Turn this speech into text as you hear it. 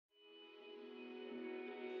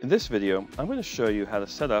In this video, I'm going to show you how to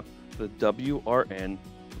set up the WRN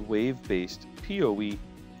wave-based PoE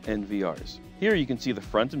NVRs. Here you can see the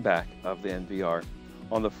front and back of the NVR.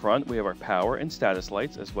 On the front, we have our power and status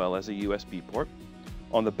lights as well as a USB port.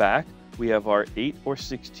 On the back, we have our 8 or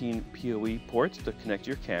 16 PoE ports to connect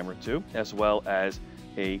your camera to, as well as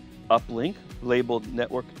a uplink labeled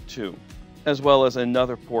Network 2, as well as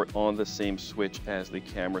another port on the same switch as the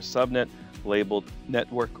camera subnet labeled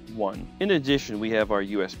Network 1. In addition, we have our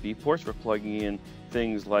USB ports for plugging in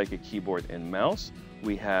things like a keyboard and mouse.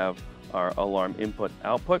 We have our alarm input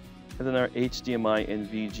output, and then our HDMI and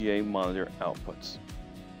VGA monitor outputs.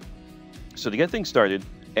 So to get things started,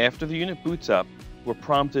 after the unit boots up, we're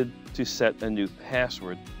prompted to set a new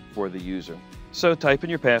password for the user. So type in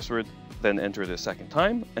your password, then enter it a second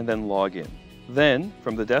time, and then log in. Then,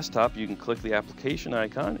 from the desktop, you can click the application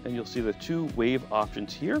icon, and you'll see the two wave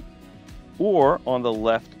options here, or on the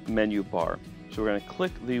left menu bar. So we're going to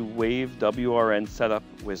click the Wave WRN Setup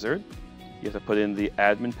Wizard. You have to put in the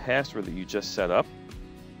admin password that you just set up,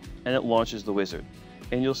 and it launches the wizard.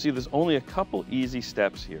 And you'll see there's only a couple easy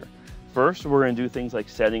steps here. First, we're going to do things like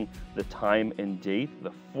setting the time and date.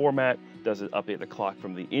 The format does it update the clock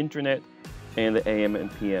from the internet, and the AM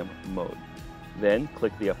and PM mode. Then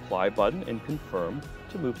click the Apply button and confirm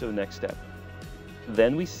to move to the next step.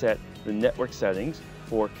 Then we set the network settings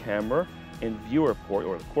for camera and viewer port,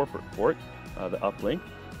 or the corporate port, the uplink,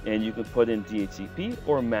 and you can put in DHCP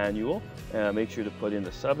or manual. Make sure to put in the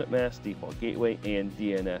subnet mask, default gateway, and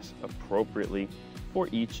DNS appropriately for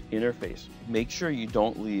each interface. Make sure you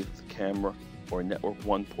don't leave the camera or network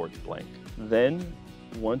 1 port blank. Then,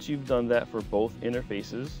 once you've done that for both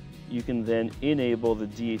interfaces, you can then enable the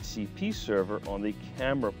DHCP server on the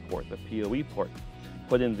camera port, the PoE port.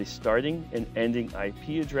 Put in the starting and ending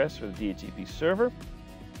IP address for the DHCP server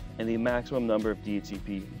and the maximum number of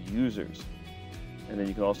DHCP users. And then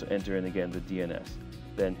you can also enter in again the DNS.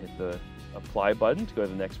 Then hit the Apply button to go to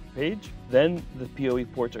the next page. Then the PoE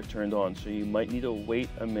ports are turned on, so you might need to wait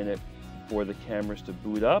a minute for the cameras to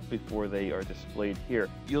boot up before they are displayed here.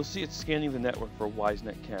 You'll see it scanning the network for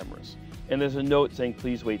Wisenet cameras. And there's a note saying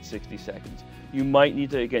please wait 60 seconds. You might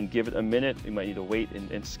need to, again, give it a minute. You might need to wait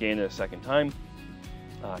and scan it a second time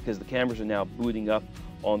because the cameras are now booting up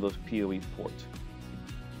on those PoE ports.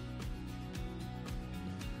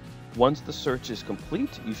 Once the search is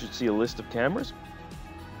complete, you should see a list of cameras.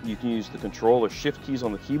 You can use the Control or Shift keys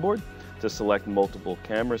on the keyboard to select multiple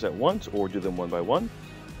cameras at once or do them one by one.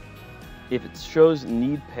 If it shows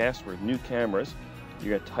need password, new cameras,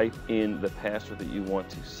 you're going to type in the password that you want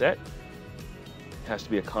to set. It has to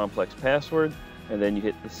be a complex password, and then you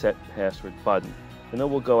hit the Set Password button. And then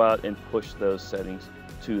we'll go out and push those settings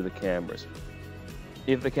to the cameras.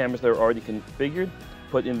 If the cameras that are already configured,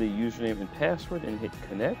 put in the username and password and hit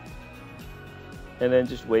Connect. And then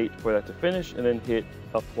just wait for that to finish and then hit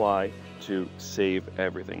Apply to save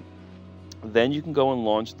everything. Then you can go and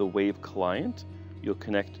launch the Wave client. You'll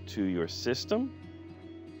connect to your system.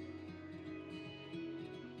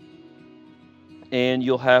 And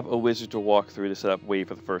you'll have a wizard to walk through to set up Wave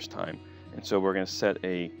for the first time. And so we're going to set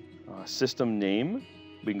a system name.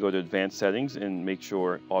 We can go to Advanced Settings and make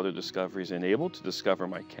sure Auto Discovery is enabled to discover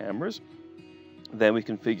my cameras. Then we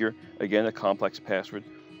configure, again, a complex password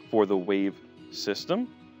for the Wave system.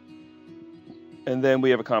 And then we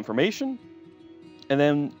have a confirmation. And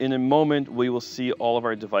then in a moment, we will see all of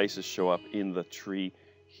our devices show up in the tree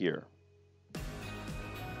here.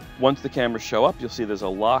 Once the cameras show up, you'll see there's a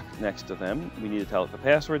lock next to them. We need to tell it the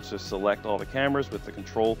password, so select all the cameras with the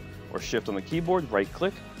Control or Shift on the keyboard,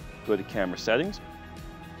 right-click, go to Camera Settings,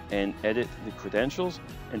 and edit the credentials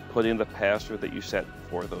and put in the password that you set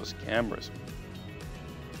for those cameras.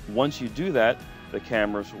 Once you do that, the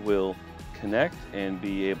cameras will connect and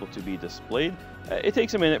be able to be displayed. It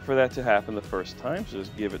takes a minute for that to happen the first time, so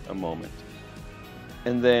just give it a moment.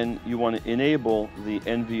 And then you want to enable the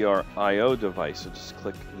NVR I/O device, so just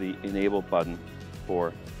click the Enable button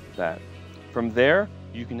for that. From there,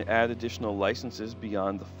 you can add additional licenses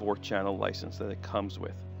beyond the 4-channel license that it comes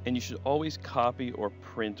with. And you should always copy or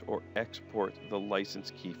print or export the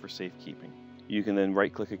license key for safekeeping. You can then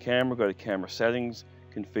right-click a camera, go to Camera Settings,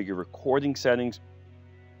 configure recording settings,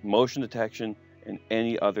 motion detection, and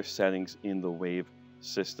any other settings in the Wave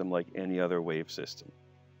system like any other Wave system.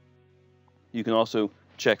 You can also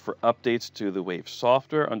check for updates to the Wave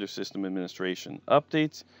software under System Administration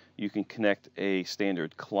Updates. You can connect a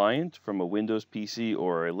standard client from a Windows PC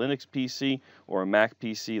or a Linux PC or a Mac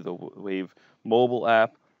PC, the Wave mobile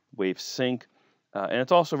app, Wave Sync. And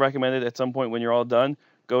it's also recommended at some point when you're all done,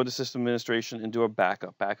 go to System Administration and do a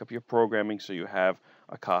backup. Backup your programming so you have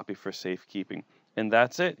a copy for safekeeping. And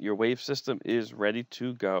that's it. Your wave system is ready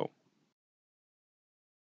to go.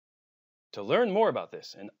 To learn more about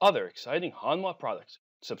this and other exciting Hanwha products,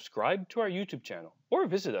 subscribe to our YouTube channel or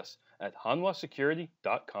visit us at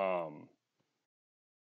hanwhasecurity.com.